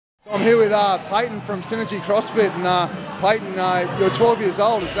So I'm here with Payton from Synergy CrossFit, and Payton, you're 12 years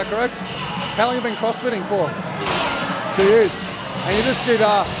old, is that correct? How long have you been CrossFitting for? 2 years. And you just did,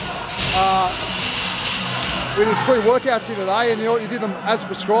 we did 3 workouts here today, and you did them as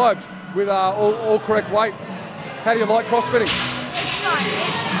prescribed with all correct weight. How do you like CrossFitting? It's fun.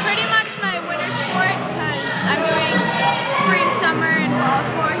 It's pretty much my winter sport because I'm doing spring, summer, and fall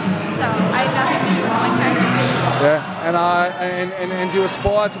sports, so I have nothing to do with the winter. Yeah, and do you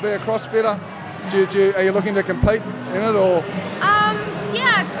aspire to be a CrossFitter? Are you looking to compete in it, or?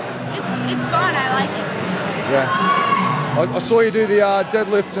 Yeah, it's fun. I like it. Yeah. I saw you do the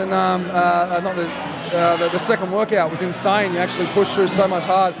deadlift, and not the second workout was insane. You actually pushed through so much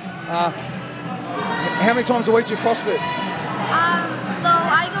hard. How many times a week do you CrossFit? So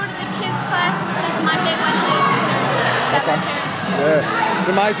I go to the kids class, which is Monday, Wednesdays, and Thursdays. That my parents do. Yeah, it's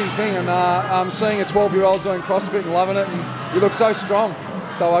an amazing thing, and I'm seeing a 12-year-old doing CrossFit and loving it, and you look so strong.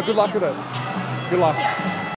 So good luck with it. Good luck.